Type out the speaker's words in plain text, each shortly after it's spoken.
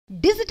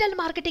Digital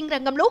marketing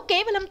రంగంలో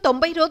కేవలం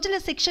 90 రోజుల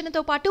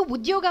శిక్షణతో పాటు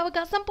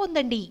ఉద్యోగావకాశం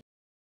పొందండి.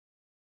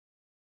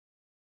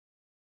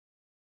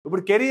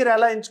 ఇప్పుడు కెరీర్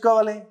ఎలా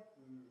ఎంచుకోవాలి?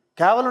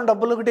 కేవలం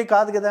డబ్బులు ఒకటి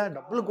కాదు కదా,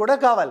 డబ్బులు కూడా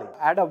కావాలి,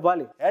 యాడ్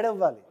అవ్వాలి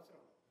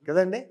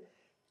కదండి.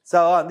 సో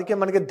అందుకే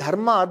మనకి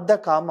ధర్మ అర్థ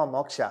కామ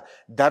మోక్ష,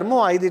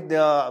 ధర్మం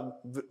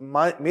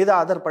 5 మీద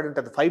ఆధారపడి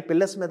ఉంటుంది, 5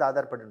 పిల్లర్స్ మీద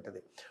ఆధారపడి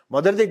ఉంటుంది.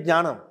 మొదటిది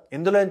జ్ఞానం,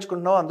 ఎందులో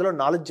ఎంచుకుంటున్నావు అందులో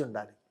నాలెడ్జ్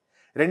ఉండాలి.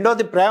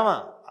 రెండోది ప్రేమ,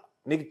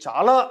 నీకు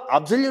చాలా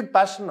అబ్సల్యూట్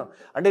ప్యాషన్,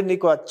 అంటే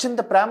నీకు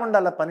అత్యంత ప్రేమ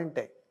ఉండాలి ఆ పని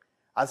అంటే,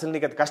 అసలు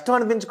నీకు అది కష్టం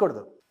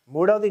అనిపించకూడదు.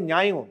 మూడవది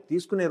న్యాయం,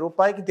 తీసుకునే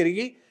రూపాయికి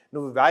తిరిగి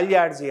నువ్వు వాల్యూ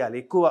యాడ్ చేయాలి,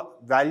 ఎక్కువ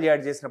వాల్యూ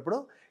యాడ్ చేసినప్పుడు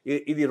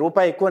ఇది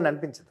రూపాయి ఎక్కువ అని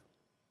అనిపించదు.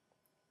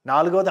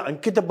 నాలుగవది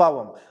అంకిత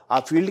భావం, ఆ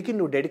ఫీల్డ్కి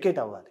నువ్వు డెడికేట్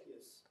అవ్వాలి.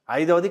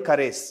 ఐదవది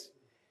కరేజ్,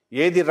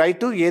 ఏది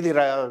రైట్ ఏది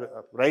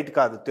రైట్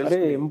కాదు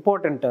తెలుసు,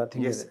 ఇంపార్టెంట్.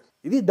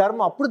 ఇది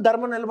ధర్మం. అప్పుడు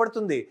ధర్మం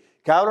నిలబడుతుంది.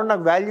 కేవలం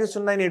నాకు వాల్యూస్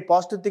ఉన్నాయి, నేను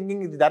పాజిటివ్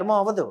థింకింగ్, ఇది ధర్మం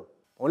అవ్వదు.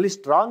 Only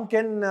strong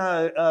can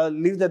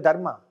live the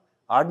ధర్మ,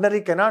 ordinary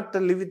cannot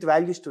live with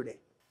values today.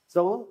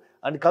 So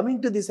and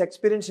coming to this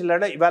experiential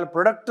ఎరా, ఇవాళ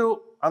ప్రొడక్ట్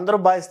అందరూ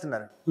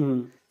బాయిస్తున్నారు,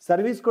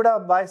 సర్వీస్ కూడా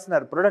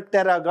బాయిస్తున్నారు. ప్రొడక్ట్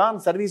ఎరా గాన్,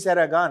 సర్వీస్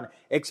ఎరా గాన్,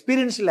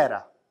 ఎక్స్పీరియన్షియల్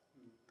ఎరా.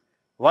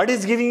 What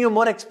is giving you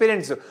more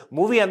experience?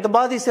 Movie ఎంత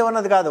బాగా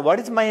తీసేవన్నది కాదు,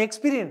 వాట్ ఈస్ మై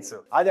ఎక్స్పీరియన్స్.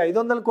 అది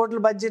 500 కోట్ల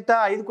బడ్జెటా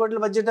 5 కోట్ల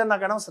బడ్జెటా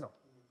నాకు అనవసరం.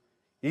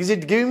 Is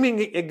it giving me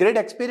a great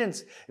experience?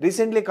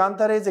 Recently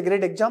Kantara is a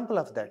great example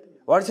of that.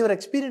 What's your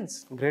experience?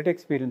 Great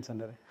experience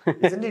అన్నారు.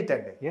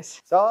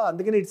 సో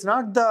అందుకని it's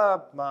not the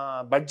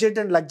budget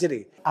and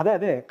luxury.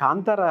 అదే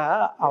కాంతారా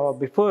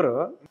బిఫోర్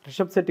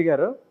రిషబ్ శెట్టి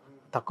గారు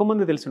తక్కువ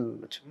మంది తెలిసి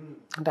ఉండొచ్చు,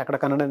 అంటే అక్కడ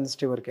కన్నడ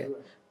ఇండస్ట్రీ వరకే.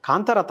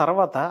 కాంతారా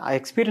తర్వాత ఆ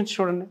ఎక్స్పీరియన్స్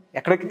చూడండి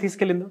ఎక్కడికి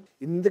తీసుకెళ్ళిందో.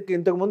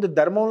 ఇంతకు ముందు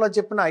ధర్మంలో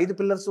చెప్పిన 5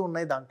 పిల్లర్స్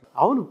ఉన్నాయి దాంట్లో.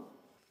 అవును,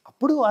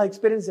 అప్పుడు ఆ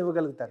ఎక్స్పీరియన్స్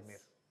ఇవ్వగలుగుతారు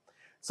మీరు.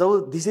 So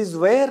this is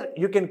where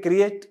you can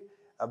create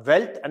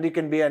wealth and you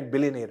can be and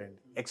billionaire అండి,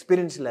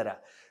 ఎక్స్పీరియన్షియల్ ఎరా.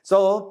 సో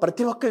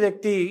ప్రతి ఒక్క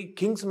వ్యక్తి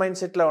కింగ్స్ మైండ్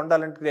సెట్లో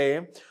ఉండాలంటే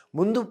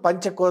ముందు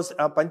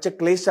పంచ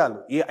క్లేశాలు,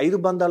 ఈ 5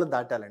 బంధాలు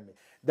దాటాలండి.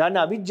 దాన్ని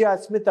అవిద్య,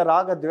 అస్మిత,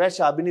 రాగ, ద్వేష,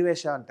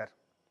 అభినివేశ అంటారు.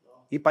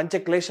 ఈ పంచ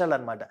క్లేశాలు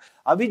అనమాట.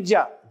 అవిద్య,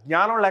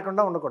 జ్ఞానం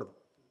లేకుండా ఉండకూడదు.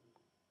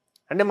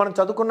 అంటే మనం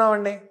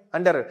చదువుకున్నామండి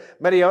అంటారు,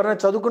 మరి ఎవరైనా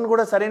చదువుకుని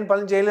కూడా సరైన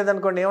పనులు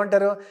చేయలేదనుకోండి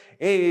ఏమంటారు?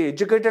 ఏ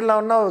ఎడ్యుకేటెడ్లో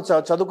ఉన్నావు,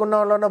 చదువుకున్న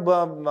వాళ్ళలో ఉన్న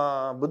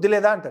బుద్ధి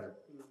లేదా అంటారు.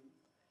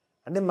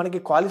 అంటే మనకి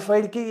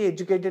క్వాలిఫైడ్కి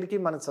ఎడ్యుకేటెడ్కి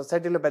మన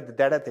సొసైటీలో పెద్ద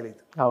తేడా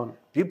తెలియదు. అవును,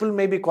 people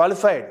may be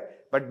qualified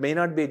but may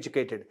not be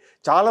educated.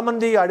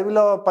 చాలామంది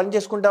అడవిలో పని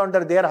చేసుకుంటూ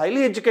ఉంటారు, they are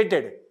highly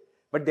educated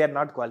but they are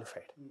not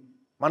qualified.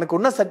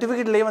 మనకున్న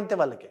సర్టిఫికెట్ లేవంతే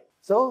వాళ్ళకి.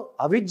 సో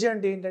అవిద్య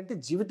అంటే ఏంటంటే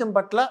జీవితం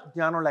పట్ల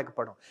జ్ఞానం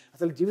లేకపోవడం.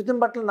 అసలు జీవితం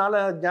పట్ల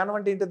జ్ఞానం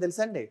అంటే ఏంటో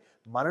తెలుసా అండి?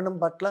 మరణం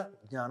పట్ల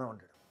జ్ఞానం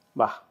ఉండడం.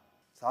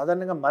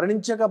 సాధారణంగా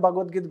మరణించాక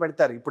భగవద్గీత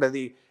పెడతారు, ఇప్పుడు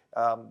అది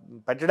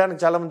పెట్టడానికి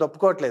చాలా మంది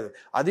ఒప్పుకోవట్లేదు.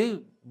 అది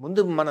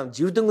ముందు మనం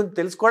జీవితం గురించి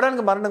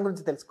తెలుసుకోవడానికి మరణం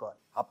గురించి తెలుసుకోవాలి.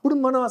 అప్పుడు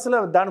మనం అసలు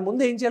దాని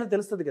ముందు ఏం చేయాలో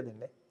తెలుస్తుంది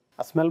కదండి,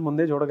 ఆ స్మెల్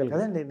ముందే చూడగలం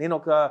కదండి. నేను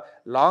ఒక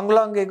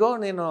లాంగ్ ఎగో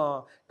నేను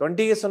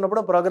 20 years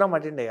ఉన్నప్పుడు ప్రోగ్రామ్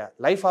అటెండ్ అయ్యా,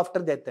 లైఫ్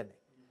ఆఫ్టర్ డెత్ అని.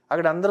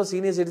 అక్కడ అందరూ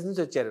సీనియర్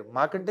సిటిజన్స్ వచ్చారు,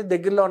 మాకంటే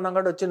దగ్గరలో ఉన్నాం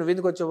కాబట్టి వచ్చి నువ్వు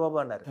ఎందుకు వచ్చావు బాబు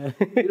అన్నారు.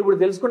 మీరు ఇప్పుడు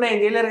తెలుసుకున్నా ఏం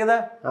చేయలేరు కదా,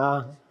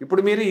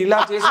 ఇప్పుడు మీరు ఇలా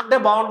చేస్తుంటే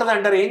బాగుంటుంది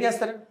అంటారు, ఏం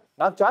చేస్తారు?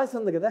 నాకు చాయిస్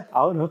ఉంది కదా.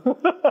 అవును.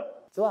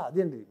 సో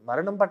అదేంటి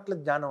మరణం పట్ల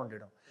జ్ఞానం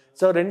ఉండడం.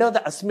 సో రెండవది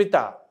Asmita,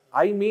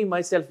 I me my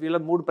self. ఇలా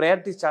 3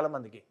 ప్రయారిటీస్ చాలా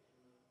మందికి,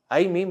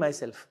 I me my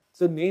self.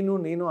 So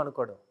నేను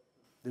అనుకోవడం.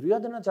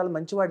 దుర్యోధన చాలా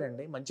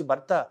మంచివాడండి, మంచి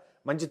భర్త,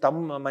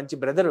 మంచి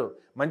బ్రదరు,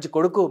 మంచి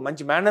కొడుకు,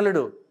 మంచి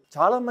మేనలుడు,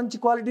 చాలా మంచి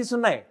క్వాలిటీస్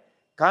ఉన్నాయి.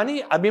 కానీ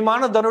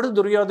అభిమాన ధనుడు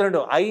దుర్యోధనుడు,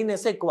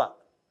 ఐనెస్ ఎక్కువ,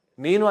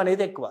 నేను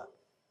అనేది ఎక్కువ.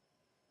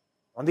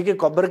 అందుకే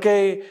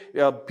కొబ్బరికాయ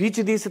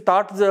పీచి తీసి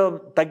తాట్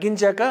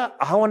తగ్గించాక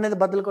అహం అనేది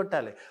బద్దలు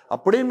కొట్టాలి,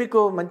 అప్పుడే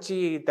మీకు మంచి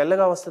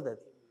తెల్లగా వస్తుంది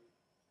అది.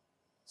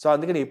 సో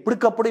అందుకని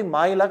ఎప్పటికప్పుడు ఈ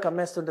మాయలా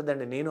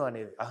కమ్మేస్తుంటుందండి నేను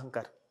అనేది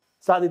అహంకారం.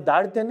 సో అది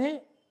దాడితేనే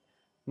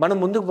మనం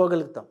ముందుకు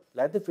పోగలుగుతాం,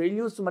 లేకపోతే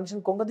ఫెయిల్యూర్స్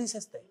మనిషిని కొంగ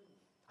తీసేస్తాయి.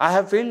 ఐ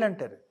హ్యావ్ ఫెయిల్డ్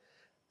అంటారు.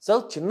 సో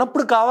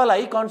చిన్నప్పుడు కావాలి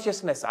I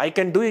consciousness, I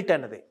can do it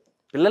అన్నది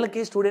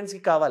పిల్లలకి,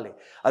 స్టూడెంట్స్కి కావాలి.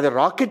 అది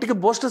రాకెట్కి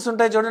బూస్టర్స్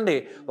ఉంటాయి చూడండి,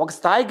 ఒక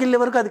స్థాయికి వెళ్ళే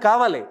వరకు అది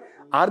కావాలి.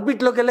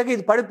 ఆర్బిట్లోకి వెళ్ళాక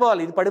ఇది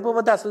పడిపోవాలి, ఇది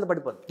పడిపోతే అసలు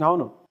పడిపోతుంది.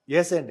 అవును,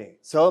 ఎస్ అండి.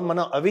 సో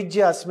మనం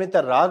అవిద్య, అస్మిత,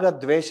 రాగ,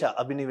 ద్వేష,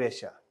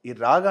 అభినివేశ. ఈ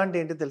రాగ అంటే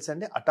ఏంటో తెలుసా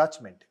అండి?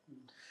 అటాచ్మెంట్.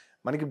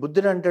 మనకి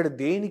బుద్ధుడు అంటాడు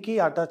దేనికి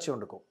అటాచ్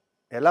ఉండకు,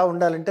 ఎలా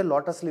ఉండాలంటే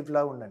లోటస్ లీఫ్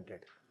లాగా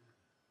ఉండంటాడు.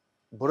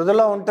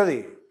 బురదలో ఉంటుంది,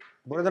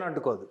 బురదను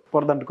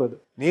అంటుకోదు.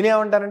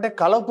 నేనేమంటానంటే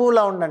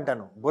కలపూలా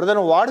ఉండంటాను,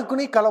 బురదను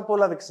వాడుకుని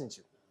కలపూలా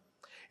వికసించు.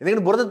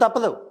 ఎందుకంటే బురద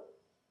తప్పదు.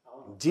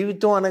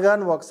 జీవితం అనగా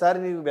నువ్వు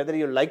ఒకసారి whether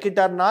you like it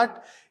or not,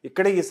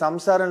 ఇక్కడ ఈ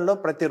సంసారంలో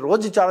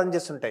ప్రతిరోజు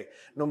ఛాలెంజెస్ ఉంటాయి.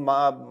 నువ్వు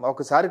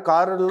ఒకసారి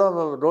కారులో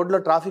రోడ్లో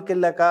ట్రాఫిక్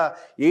వెళ్ళాక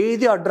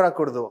ఏది అడ్డు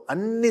రాకూడదు,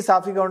 అన్ని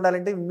సాఫీగా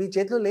ఉండాలంటే మీ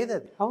చేతిలో లేదు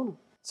అది. అవును.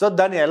 సో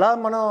దాన్ని ఎలా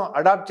మనం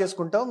అడాప్ట్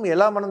చేసుకుంటాం,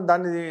 ఎలా మనం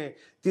దాన్ని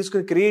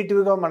తీసుకుని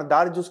క్రియేటివ్గా మన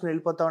దారి చూసుకుని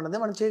వెళ్ళిపోతాం అన్నది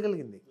మనం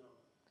చేయగలిగింది.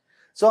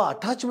 సో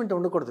అటాచ్మెంట్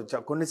ఉండకూడదు.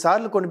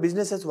 కొన్నిసార్లు కొన్ని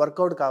బిజినెసెస్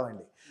వర్కౌట్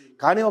కావండి,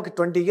 కానీ ఒక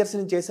 20 years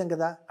నేను చేశాం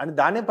కదా అని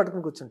దాన్నే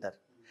పట్టుకుని కూర్చుంటారు.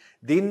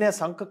 దీన్నే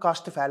సంక్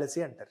కాస్ట్ ఫ్యాలసీ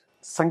అంటారు.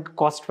 సంక్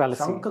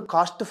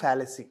కాస్ట్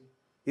ఫ్యాలసీ.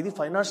 ఇది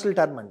ఫైనాన్షియల్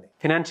టర్మ్ అండి.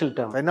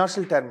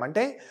 ఫైనాన్షియల్ టర్మ్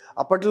అంటే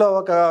అప్పట్లో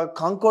ఒక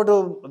కాంకోడ్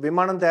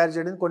విమానం తయారు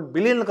చేయడానికి కొన్ని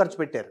బిలియన్లు ఖర్చు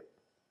పెట్టారు,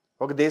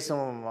 ఒక దేశం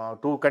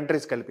 2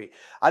 కంట్రీస్ కలిపి.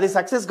 అది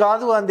సక్సెస్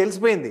కాదు అని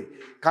తెలిసిపోయింది,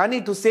 కానీ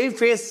టు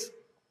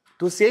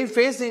సేవ్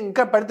ఫేస్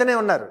ఇంకా పెడుతూనే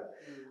ఉన్నారు.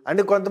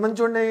 అంటే కొంతమంది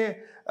చూడండి,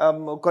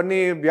 కొన్ని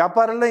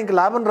వ్యాపారాల్లో ఇంక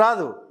లాభం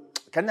రాదు,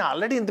 కానీ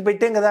ఆల్రెడీ ఇంత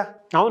పెట్టాం కదా.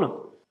 అవును.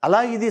 అలా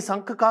ఇది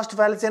సంక్ కాస్ట్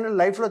ఫ్యాలసీ అనేది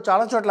లైఫ్లో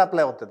చాలా చోట్ల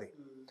అప్లై అవుతుంది.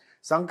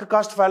 సంక్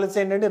కాస్ట్ ఫ్యాలసీ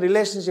ఏంటంటే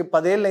రిలేషన్షిప్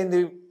 10 ఏళ్ళు అయింది,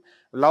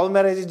 లవ్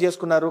మ్యారేజ్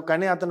చేసుకున్నారు,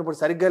 కానీ అతను ఇప్పుడు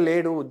సరిగ్గా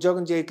లేడు,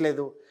 ఉద్యోగం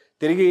చేయట్లేదు,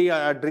 తిరిగి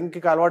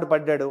డ్రింక్కి అలవాటు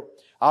పడ్డాడు.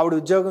 ఆవిడ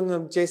ఉద్యోగం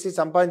చేసి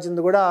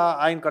సంపాదించింది కూడా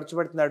ఆయన ఖర్చు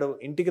పెడుతున్నాడు,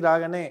 ఇంటికి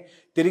రాగానే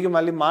తిరిగి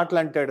మళ్ళీ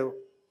మాటలు అంటాడు.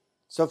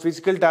 So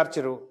physical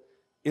torture.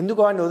 ఎందుకు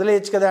వాడిని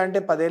వదిలేయచ్చు కదా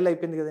అంటే 10 ఏళ్ళు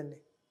అయిపోయింది కదండి,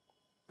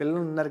 పిల్లలు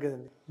ఉన్నారు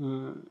కదండి.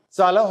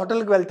 సో అలా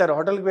హోటల్కి వెళ్తారు,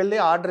 హోటల్కి వెళ్ళి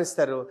ఆర్డర్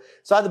ఇస్తారు.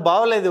 సో అది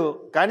బాగోలేదు,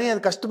 కానీ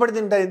అది కష్టపడి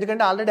తింటారు,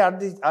 ఎందుకంటే ఆల్రెడీ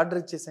ఆర్డర్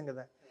ఇచ్చేసాం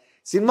కదా.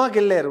 సినిమాకి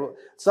వెళ్ళారు,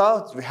 సో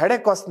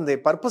హెడేక్ వస్తుంది.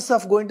 Purpose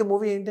of going to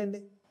movie ఏంటండి?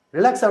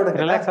 రిలాక్స్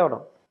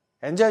అవ్వడం,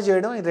 ఎంజాయ్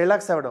చేయడం,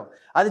 రిలాక్స్ అవ్వడం.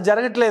 అది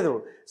జరగట్లేదు.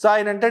 సో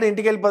ఆయన అంటాడు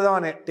ఇంటికి వెళ్ళిపోదాం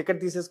అని, టికెట్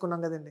తీసేసుకున్నాం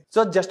కదండి. So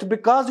just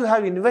because you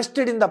have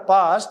invested in the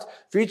past,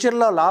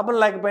 ఫ్యూచర్లో లాభం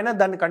లేకపోయినా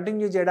దాన్ని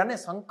కంటిన్యూ చేయడాన్ని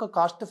సంక్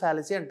కాస్ట్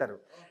ఫ్యాలసీ అంటారు.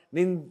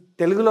 నేను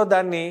తెలుగులో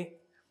దాన్ని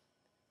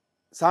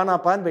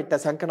సానాపా అని పెట్టా,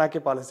 సంకనాకి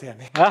పాలసీ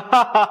అని.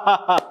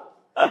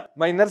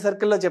 మా ఇన్నర్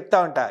సర్కిల్లో చెప్తా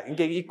ఉంటా,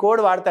 ఇంక ఈ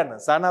కోడ్ వాడతాను,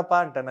 సానాపా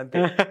అంటాను అంతే.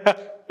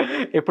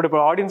 ఇప్పుడు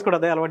ఆడియన్స్ కూడా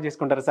అదే అలవాటు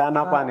చేసుకుంటారు,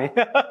 సానాపా అని.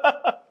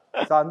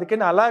 సో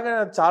అందుకని అలాగా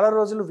చాలా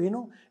రోజులు విను,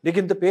 నీకు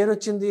ఇంత పేరు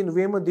వచ్చింది,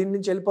 నువ్వేమో దీని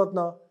నుంచి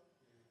వెళ్ళిపోతున్నావు,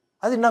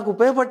 అది నాకు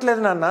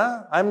ఉపయోగపడలేదు నాన్న.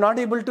 I'm not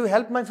able to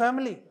help my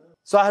family,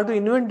 so I have to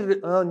invent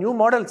new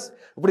models.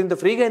 ఇప్పుడు ఇంత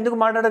ఫ్రీగా ఎందుకు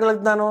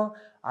మాట్లాడగలుగుతున్నాను?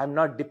 I'm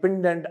not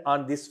dependent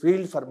on this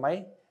field for my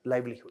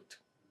livelihood.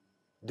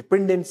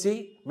 Dependency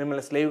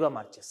మిమ్మల్ని స్లేవ్గా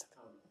మార్చేస్తుంది,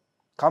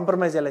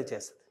 కాంప్రమైజ్ ఎలా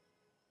చేస్తుంది.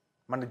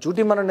 మన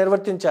డ్యూటీ మనం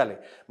నిర్వర్తించాలి,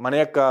 మన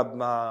యొక్క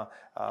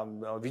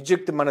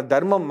విద్యుక్తి, మన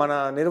ధర్మం మన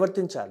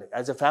నిర్వర్తించాలి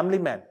as a family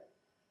man.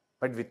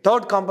 But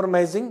without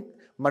compromising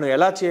మనం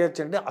ఎలా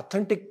చేయొచ్చు అంటే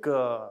అథెంటిక్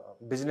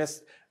బిజినెస్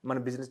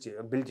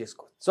బిల్డ్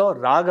చేసుకోవచ్చు. సో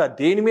రాగా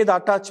దేని మీద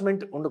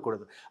అటాచ్మెంట్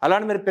ఉండకూడదు.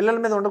 అలానే మీరు పిల్లల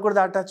మీద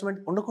ఉండకూడదు, అటాచ్మెంట్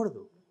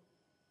ఉండకూడదు.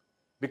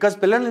 బికాజ్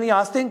పిల్లల్ని నీ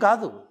ఆస్తేం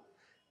కాదు,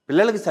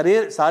 పిల్లలకి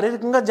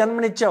శారీరకంగా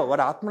జన్మనిచ్చావు,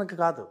 వారి ఆత్మకి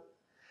కాదు.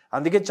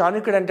 అందుకే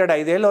చాణక్యుడు అంటాడు,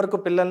 5 ఏళ్ళ వరకు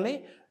పిల్లల్ని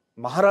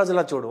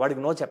మహారాజులా చూడు,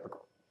 వాడికి నో చెప్పకు,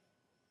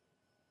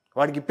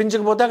 వాడికి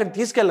ఇప్పించకపోతే అక్కడ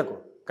తీసుకెళ్ళకు,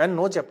 కానీ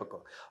నో చెప్పకు.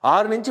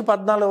 6 నుంచి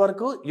 14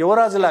 వరకు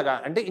యువరాజులాగా,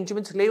 అంటే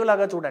ఇంచుమించు స్లేవ్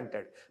లాగా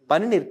చూడంటాడు.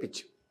 పని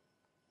నేర్పించు,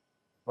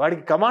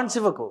 వాడికి కమాండ్స్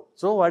ఇవ్వకు.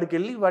 సో వాడికి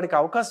వెళ్ళి వాడికి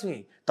అవకాశం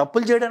ఇవ్వి,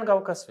 తప్పులు చేయడానికి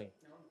అవకాశం ఇవ్వి,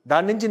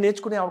 దాని నుంచి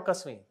నేర్చుకునే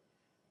అవకాశం ఇవ్వి.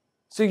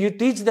 So you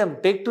teach them,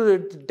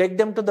 take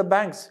them to the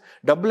banks.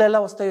 డబ్బులు ఎలా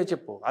వస్తాయో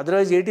చెప్పు,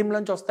 అదర్వైజ్ ఏటీఎం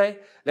నుంచి వస్తాయి,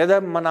 లేదా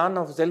మా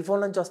నాన్న సెల్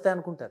ఫోన్ నుంచి వస్తాయి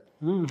అనుకుంటారు.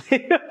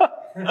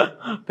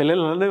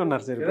 పిల్లలు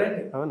ఉన్నారు సార్.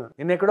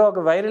 నేను ఎక్కడో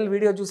ఒక వైరల్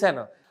వీడియో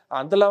చూశాను,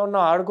 అంతలా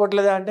ఉన్నావు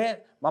ఆడుకోవట్లేదా అంటే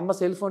మా అమ్మ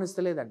సెల్ ఫోన్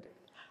ఇస్తలేదంటే.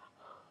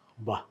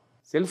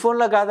 సెల్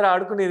ఫోన్లో కాదురా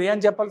ఆడుకునేది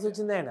అని చెప్పాల్సి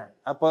వచ్చింది ఆయన,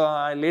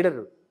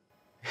 లీడరు.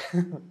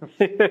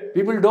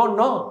 పీపుల్ డోంట్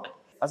నో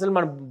అసలు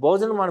మన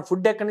భోజనం, మన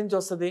ఫుడ్ ఎక్కడి నుంచి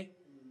వస్తుంది.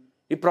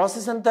 ఈ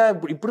ప్రాసెస్ అంతా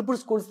ఇప్పుడు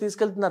స్కూల్స్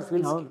తీసుకెళ్తున్నారు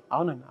ఫీల్డ్స్.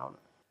 అవునండి, అవును.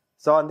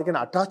 సో అందుకని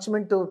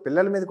అటాచ్మెంట్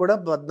పిల్లల మీద కూడా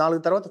 14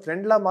 తర్వాత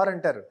ఫ్రెండ్లా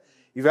మారంటారు.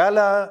 ఈవేళ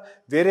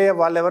వేరే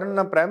వాళ్ళు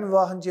ఎవరన్నా ప్రేమ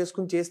వివాహం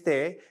చేసుకుని చేస్తే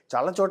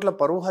చాలా చోట్ల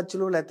పరువు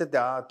హత్యలు, లేకపోతే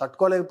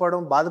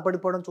తట్టుకోలేకపోవడం,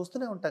 బాధపడిపోవడం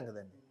చూస్తూనే ఉంటాం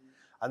కదండి.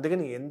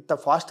 అందుకని ఎంత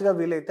ఫాస్ట్గా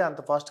వీలైతే అంత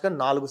ఫాస్ట్గా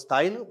 4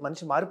 స్థాయిలు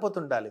మనిషి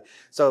మారిపోతుండాలి.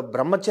 సో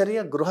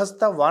బ్రహ్మచర్య,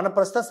 గృహస్థ,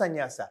 వానప్రస్థ,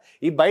 సన్యాస.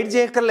 ఈ బయట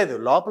చేయక్కర్లేదు,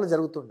 లోపల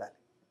జరుగుతుండాలి.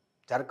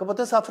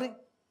 జరగకపోతే సఫరింగ్.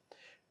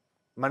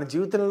 మన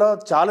జీవితంలో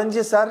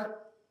ఛాలెంజెస్ ఆర్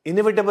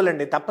ఇన్ఎవిటబుల్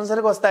అండి,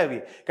 తప్పనిసరిగా వస్తాయి అవి,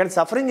 కానీ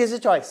సఫరింగ్ ఈజ్ ఎ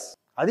చాయిస్.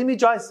 అది మీ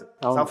చాయిస్,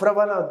 సఫర్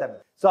అవ్వాలా వద్దని.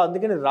 సో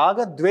అందుకని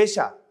రాగ ద్వేష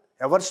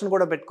ఎవర్షన్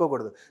కూడా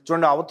పెట్టుకోకూడదు.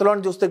 చూడండి,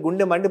 అవతలని చూస్తే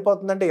గుండె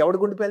మండిపోతుందంటే ఎవడు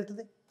గుండె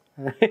పేలుతుంది?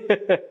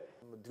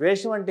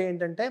 ద్వేషం అంటే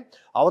ఏంటంటే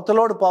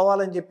అవతలోడు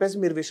పోవాలని చెప్పేసి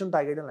మీరు విషం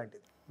తాగేయడం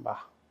లాంటిది.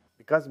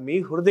 బికాజ్ మీ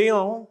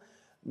హృదయం,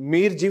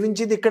 మీరు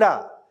జీవించేది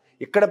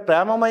ఇక్కడ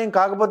ప్రేమమయం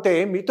కాకపోతే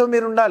మీతో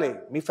మీరు ఉండాలి,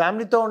 మీ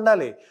ఫ్యామిలీతో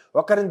ఉండాలి.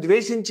 ఒకరిని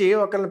ద్వేషించి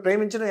ఒకరిని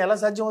ప్రేమించడం ఎలా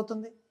సాధ్యం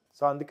అవుతుంది?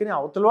 సో అందుకని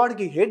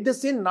అవతలవాడికి hate the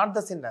sin, not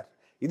the sinner.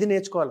 ఇది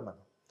నేర్చుకోవాలి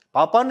మనం.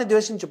 పాపాన్ని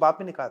ద్వేషించు,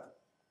 పాపిని కాదు.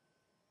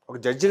 ఒక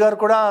జడ్జి గారు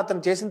కూడా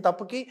అతను చేసిన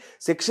తప్పుకి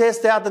శిక్ష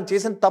వేస్తే అతను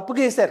చేసిన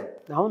తప్పుకి వేశారు.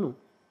 అవును.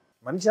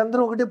 మనిషి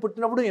అందరూ ఒకటి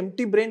పుట్టినప్పుడు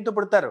ఎంటీ బ్రెయిన్తో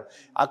పుడతారు.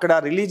 అక్కడ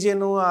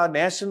రిలీజియను, ఆ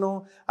నేషను,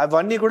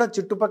 అవన్నీ కూడా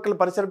చుట్టుపక్కల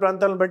పరిసర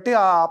ప్రాంతాలను బట్టి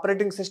ఆ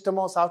ఆపరేటింగ్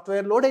సిస్టమ్,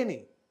 సాఫ్ట్వేర్ లోడ్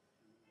అయినాయి.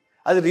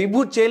 అది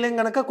రీబూట్ చేయలేం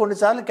కనుక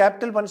కొన్నిసార్లు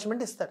క్యాపిటల్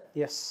పనిష్మెంట్ ఇస్తారు.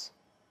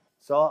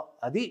 సో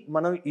అది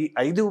మనం ఈ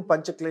 5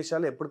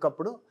 పంచక్లేశాలు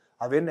ఎప్పటికప్పుడు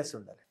అవేర్నెస్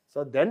ఉండాలి. So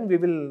then we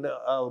will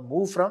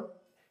move from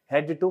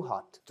head to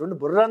heart. చూడండి,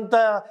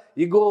 బుర్రంతా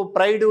ఈగో,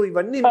 ప్రైడ్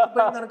ఇవన్నీ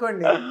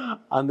అనుకోండి,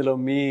 అందులో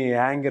మీ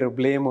anger,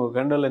 blame,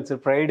 condolence,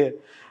 pride,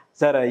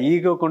 sir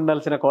ఈగోకి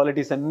ఉండాల్సిన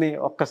క్వాలిటీస్ అన్నీ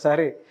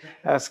ఒక్కసారి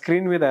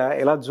స్క్రీన్ మీద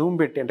ఇలా జూమ్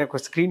పెట్టి, అంటే ఒక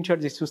స్క్రీన్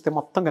షాట్ చేసి చూస్తే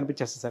మొత్తం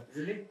కనిపించేస్తుంది సార్.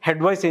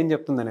 హెడ్ వాయిస్ ఏం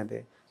చెప్తుంది అనేది,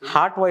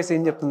 హార్ట్ వాయిస్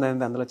ఏం చెప్తుంది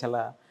అనేది, అందులో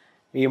చాలా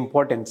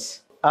ఇంపార్టెన్స్.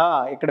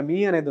 ఇక్కడ మీ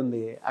అనేది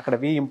ఉంది, అక్కడ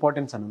వి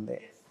ఇంపార్టెన్స్ అని ఉంది.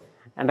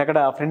 అండ్ అక్కడ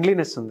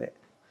ఫ్రెండ్లీనెస్ ఉంది,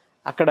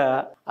 అక్కడ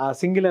ఆ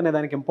సింగిల్ అనే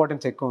దానికి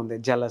ఇంపార్టెన్స్ ఎక్కువ ఉంది,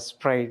 జలస్,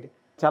 ప్రైడ్,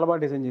 చాలా బాగా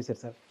డిజైన్ చేశారు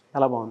సార్,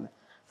 చాలా బాగుంది.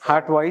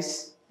 Heart voice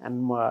and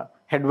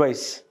head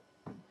voice,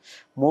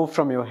 move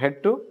from your head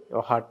to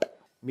your heart.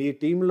 మీ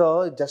టీంలో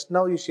just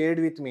now you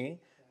shared with me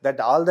that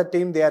all the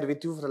team they are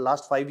with you for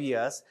last 5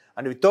 years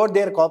and without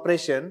their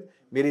cooperation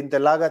మీరు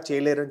ఇంతలాగా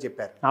చేయలేరు అని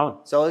చెప్పారు. అవును.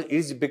 So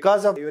it's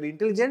because of your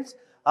intelligence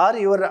are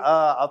your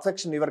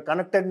affection, your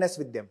connectedness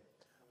with them.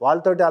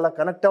 వాళ్ళతోటి అలా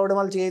connect అవ్వడం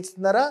వల్ల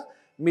చేస్తున్నారా,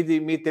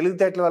 మీ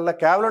తెలివితేటల వల్ల,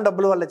 కేవలం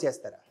డబ్బుల వల్ల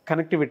చేస్తారా?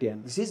 కనెక్టివిటీ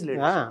అండి. This is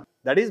leadership,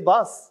 that is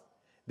boss,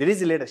 this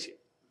is leadership.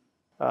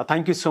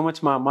 Thank you so much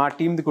మా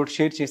టీమ్ది కూడా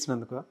షేర్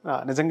చేసినందుకు.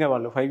 నిజంగా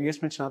వాళ్ళు 5 years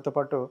నుంచి నాతో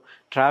పాటు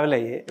ట్రావెల్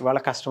అయ్యి వాళ్ళ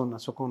కష్టం ఉన్నా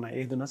సుఖం ఉన్నా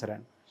ఏదున్నా సరే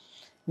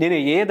నేను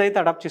ఏదైతే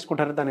అడాప్ట్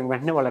చేసుకుంటారో దానికి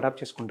వెంటనే వాళ్ళు అడాప్ట్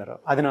చేసుకుంటారో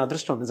అది నా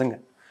అదృష్టం. నిజంగా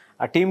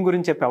ఆ టీం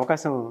గురించి చెప్పే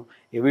అవకాశం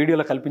ఈ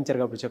వీడియోలో కల్పించారు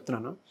కాబట్టి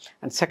చెప్తున్నాను.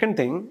 అండ్ సెకండ్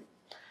థింగ్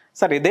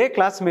సార్, ఇదే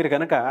క్లాస్ మీరు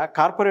కనుక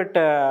కార్పొరేట్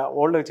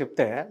వరల్డ్కి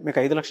చెప్తే మీకు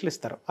 5 లక్షలు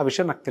ఇస్తారు, ఆ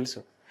విషయం నాకు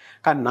తెలుసు.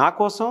 కానీ నా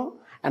కోసం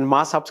అండ్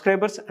మా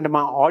సబ్స్క్రైబర్స్ అండ్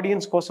మా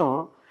ఆడియన్స్ కోసం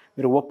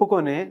మీరు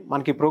ఒప్పుకొని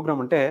మనకి ప్రోగ్రామ్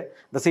అంటే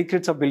the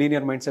secrets of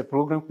billionaire mind set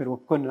ప్రోగ్రామ్కి మీరు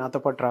ఒప్పుకొని నాతో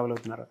పాటు ట్రావెల్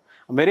అవుతున్నారు.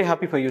 I'm very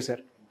happy for you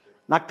sir.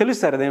 నాకు తెలుసు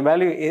సార్ దీని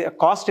వాల్యూ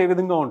కాస్ట్ ఏ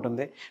విధంగా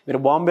ఉంటుంది. మీరు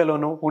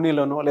బాంబేలోనో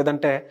పూణేలోనో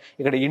లేదంటే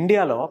ఇక్కడ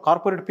ఇండియాలో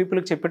కార్పొరేట్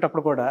పీపుల్కి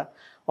చెప్పేటప్పుడు కూడా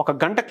 1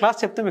 గంట క్లాస్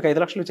చెప్తే మీకు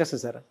 5 లక్షలు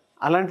వచ్చేస్తుంది సార్.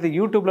 అలాంటిది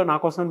యూట్యూబ్లో నా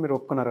కోసం మీరు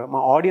ఒప్పుకున్నారు, మా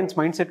ఆడియన్స్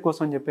మైండ్ సెట్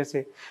కోసం అని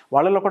చెప్పేసి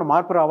వాళ్ళలో కూడా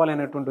మార్పు రావాలి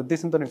అనేటువంటి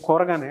ఉద్దేశంతో నేను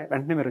కోరగానే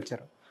వెంటనే మీరు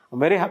వచ్చారు.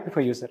 I'm very happy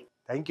for you sir.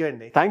 Thank you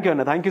అండి. థ్యాంక్ యూ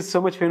అన్న, thank you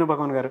so much Venu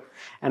భగవాన్ గారు.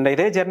 అండ్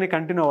ఇదే జర్నీ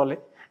కంటిన్యూ అవ్వాలి.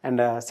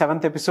 And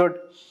 7th episode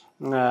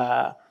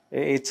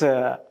it's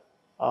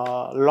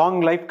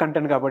long life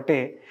content కాబట్టి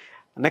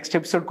నెక్స్ట్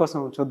ఎపిసోడ్ కోసం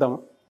చూద్దాము.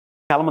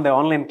 చాలామంది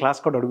ఆన్లైన్ క్లాస్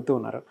కూడా అడుగుతూ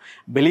ఉన్నారు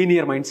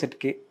బిలియనియర్ మైండ్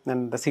సెట్కి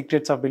and the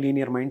secrets of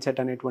billionaire mind set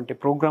అనేటువంటి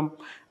ప్రోగ్రామ్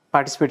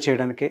పార్టిసిపేట్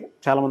చేయడానికి.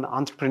 చాలామంది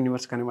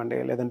ఆంట్రప్రెన్యూర్స్ కానివ్వండి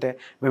లేదంటే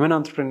విమెన్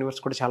ఆంట్రప్రెన్యూర్స్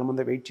కూడా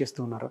చాలామంది వెయిట్ చేస్తూ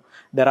ఉన్నారు.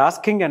 They are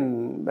asking and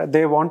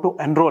they want to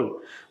enrol.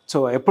 So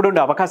ఎప్పుడు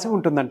ఉండే అవకాశం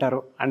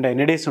ఉంటుందంటారు అండ్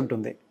ఎన్ని డేస్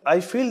ఉంటుంది? I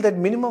feel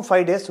that minimum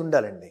 5 days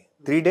ఉండాలండి.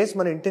 3 days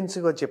మనం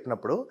ఇంటెన్సివ్గా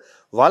చెప్పినప్పుడు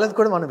వాళ్ళది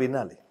కూడా మనం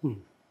వినాలి.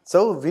 సో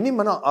విని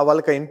మనం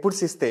వాళ్ళకి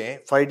ఇన్పుట్స్ ఇస్తే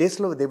 5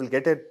 daysలో they will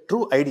get a true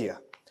idea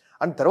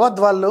and తర్వాత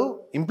వాళ్ళు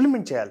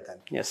ఇంప్లిమెంట్ చేయాలి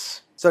దాన్ని. ఎస్.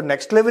 సో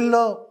నెక్స్ట్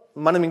లెవెల్లో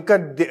మనం ఇంకా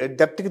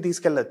డెప్త్కి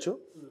తీసుకెళ్ళచ్చు.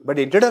 But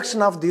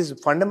introduction of these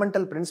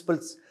fundamental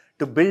principles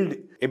to build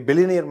a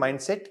billionaire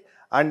mind set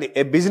and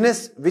A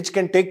business which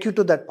can take you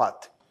to that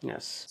path.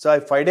 So ఆ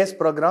 5 days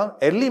programme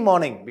early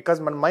morning,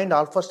 because మన mind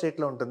alpha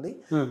స్టేట్లో ఉంటుంది.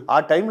 ఆ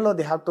టైంలో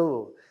they have to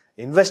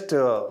invest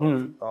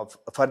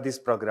for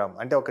this programme.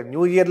 అంటే ఒక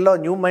new ఇయర్లో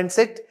new mind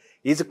set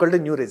is equal to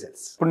new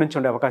results. ఇప్పుడు నుంచి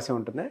ఉండే అవకాశం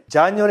ఉంటుంది.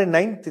 January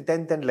 9th,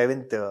 10th and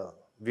 11th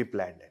we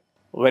planned.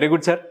 Very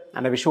good sir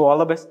and I wish you all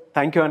the best.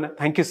 Thank you అన్న,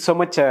 thank you so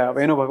much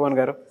Venu భగవాన్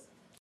గారు.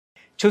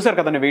 చూసారు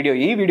కదండి video.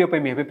 ఈ వీడియోపై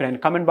మీ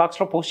అభిప్రాయాన్ని కామెంట్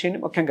బాక్స్లో పోస్ట్ చేయండి.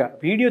 ముఖ్యంగా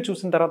వీడియో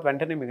చూసిన తర్వాత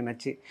వెంటనే మీకు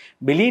నచ్చి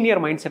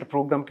బిలియనియర్ మైండ్ సెట్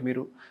ప్రోగ్రామ్కి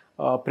మీరు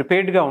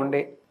ప్రిపేర్డ్గా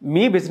ఉండే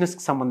మీ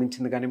బిజినెస్కి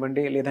సంబంధించింది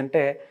కానివ్వండి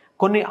లేదంటే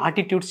కొన్ని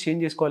ఆటిట్యూడ్స్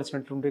చేంజ్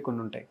చేసుకోవాల్సినటువంటి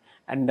కొన్ని ఉంటాయి.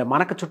 అండ్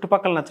మనకు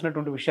చుట్టుపక్కల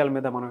నచ్చినటువంటి విషయాల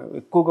మీద మనం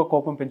ఎక్కువగా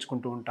కోపం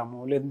పెంచుకుంటూ ఉంటాము,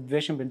 లేదా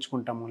ద్వేషం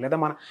పెంచుకుంటాము, లేదా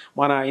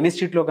మన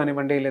ఇన్స్టిట్యూట్లో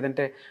కానివ్వండి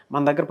లేదంటే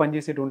మన దగ్గర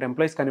పనిచేసేటువంటి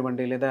ఎంప్లాయీస్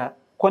కానివ్వండి లేదా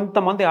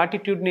కొంతమంది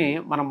యాటిట్యూడ్ని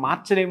మనం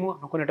మార్చలేము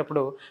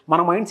అనుకునేటప్పుడు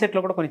మన మైండ్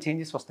సెట్లో కూడా కొన్ని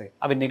చేంజెస్ వస్తాయి.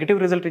 అవి నెగిటివ్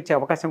రిజల్ట్ ఇచ్చే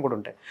అవకాశం కూడా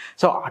ఉంటాయి.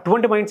 సో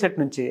అటువంటి మైండ్ సెట్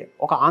నుంచి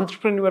ఒక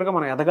ఆంట్రప్రెన్యూర్గా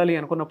మనం ఎదగాలి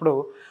అనుకున్నప్పుడు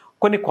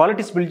కొన్ని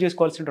క్వాలిటీస్ బిల్డ్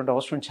చేసుకోవాల్సినటువంటి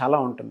అవసరం చాలా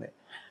ఉంటుంది.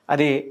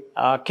 అది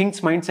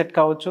కింగ్స్ మైండ్ సెట్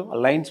కావచ్చు,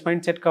 లయన్స్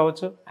మైండ్ సెట్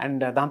కావచ్చు,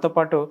 అండ్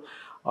దాంతోపాటు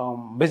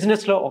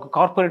బిజినెస్లో ఒక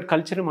కార్పొరేట్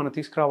కల్చర్ని మనం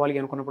తీసుకురావాలి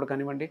అనుకున్నప్పుడు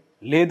కానివ్వండి,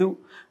 లేదు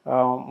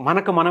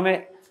మనకు మనమే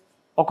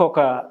ఒక్కొక్క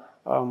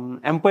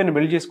ఎంపైర్ని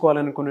బిల్డ్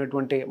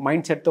చేసుకోవాలనుకునేటువంటి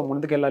మైండ్ సెట్తో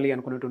ముందుకెళ్ళాలి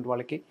అనుకునేటువంటి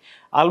వాళ్ళకి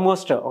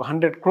ఆల్మోస్ట్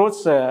 100 crores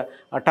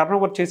టర్న్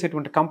ఓవర్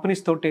చేసేటువంటి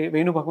కంపెనీస్ తోటి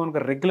వేణు భగవాన్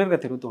గారు రెగ్యులర్గా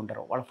తిరుగుతూ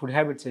ఉంటారు. వాళ్ళ ఫుడ్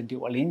హ్యాబిట్స్ ఏంటి,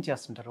 వాళ్ళు ఏం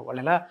చేస్తుంటారు,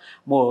 వాళ్ళు ఎలా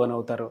మూవ్ ఆన్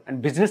అవుతారు, అండ్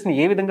బిజినెస్ని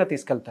ఏ విధంగా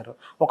తీసుకెళ్తారు,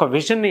 ఒక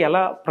విజన్ని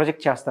ఎలా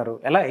ప్రొజెక్ట్ చేస్తారు,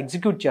 ఎలా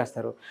ఎగ్జిక్యూట్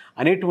చేస్తారు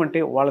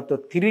అనేటువంటి వాళ్ళతో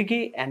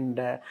తిరిగి అండ్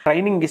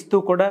ట్రైనింగ్ ఇస్తూ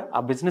కూడా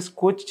ఆ బిజినెస్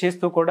కోచ్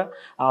చేస్తూ కూడా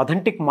ఆ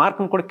అథెంటిక్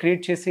మార్క్ని కూడా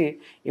క్రియేట్ చేసి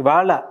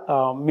ఇవాళ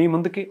మీ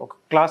ముందుకి ఒక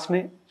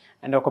క్లాస్ని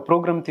అండ్ ఒక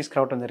ప్రోగ్రామ్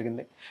తీసుకురావడం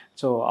జరిగింది.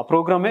 సో ఆ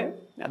ప్రోగ్రామే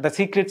the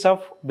secrets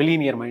of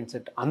billionaire mind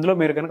set. అందులో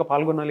మీరు కనుక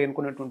పాల్గొనాలి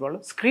అనుకునేటువంటి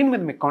వాళ్ళు స్క్రీన్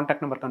మీద మీకు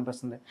కాంటాక్ట్ నెంబర్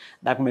కనిపిస్తుంది,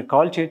 దానికి మీరు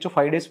కాల్ చేయొచ్చు.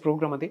 5 days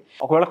ప్రోగ్రామ్ అది.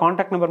 ఒకవేళ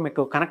కాంటాక్ట్ నెంబర్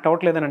మీకు కనెక్ట్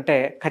అవ్వట్లేదని అంటే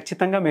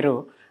ఖచ్చితంగా మీరు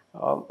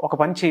ఒక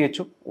పని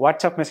చేయొచ్చు,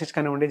 వాట్సాప్ మెసేజ్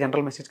కానివ్వండి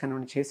జనరల్ మెసేజ్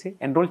కానివ్వండి చేసి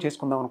ఎన్రోల్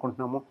చేసుకుందాం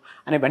అనుకుంటున్నాము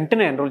అని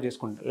వెంటనే ఎన్రోల్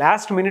చేసుకోండి.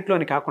 లాస్ట్ మినిట్లో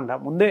అని కాకుండా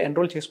ముందే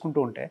ఎన్రోల్ చేసుకుంటూ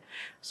ఉంటే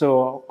సో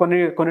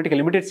కొన్నిటికి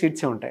లిమిటెడ్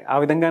సీట్సే ఉంటాయి. ఆ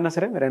విధంగా అయినా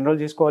సరే మీరు ఎన్రోల్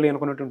చేసుకోవాలి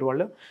అనుకున్నటువంటి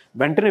వాళ్ళు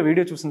వెంటనే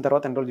వీడియో చూసిన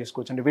తర్వాత ఎన్రోల్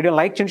చేసుకోవచ్చు. అండి వీడియో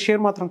లైక్ చేయండి,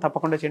 షేర్ మాత్రం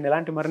తప్పకుండా చేయండి.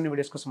 ఇలాంటి మరిన్ని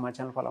వీడియోస్ కోసం మా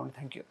ఛానల్ ఫాలో అవ్వండి.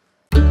 Thank you.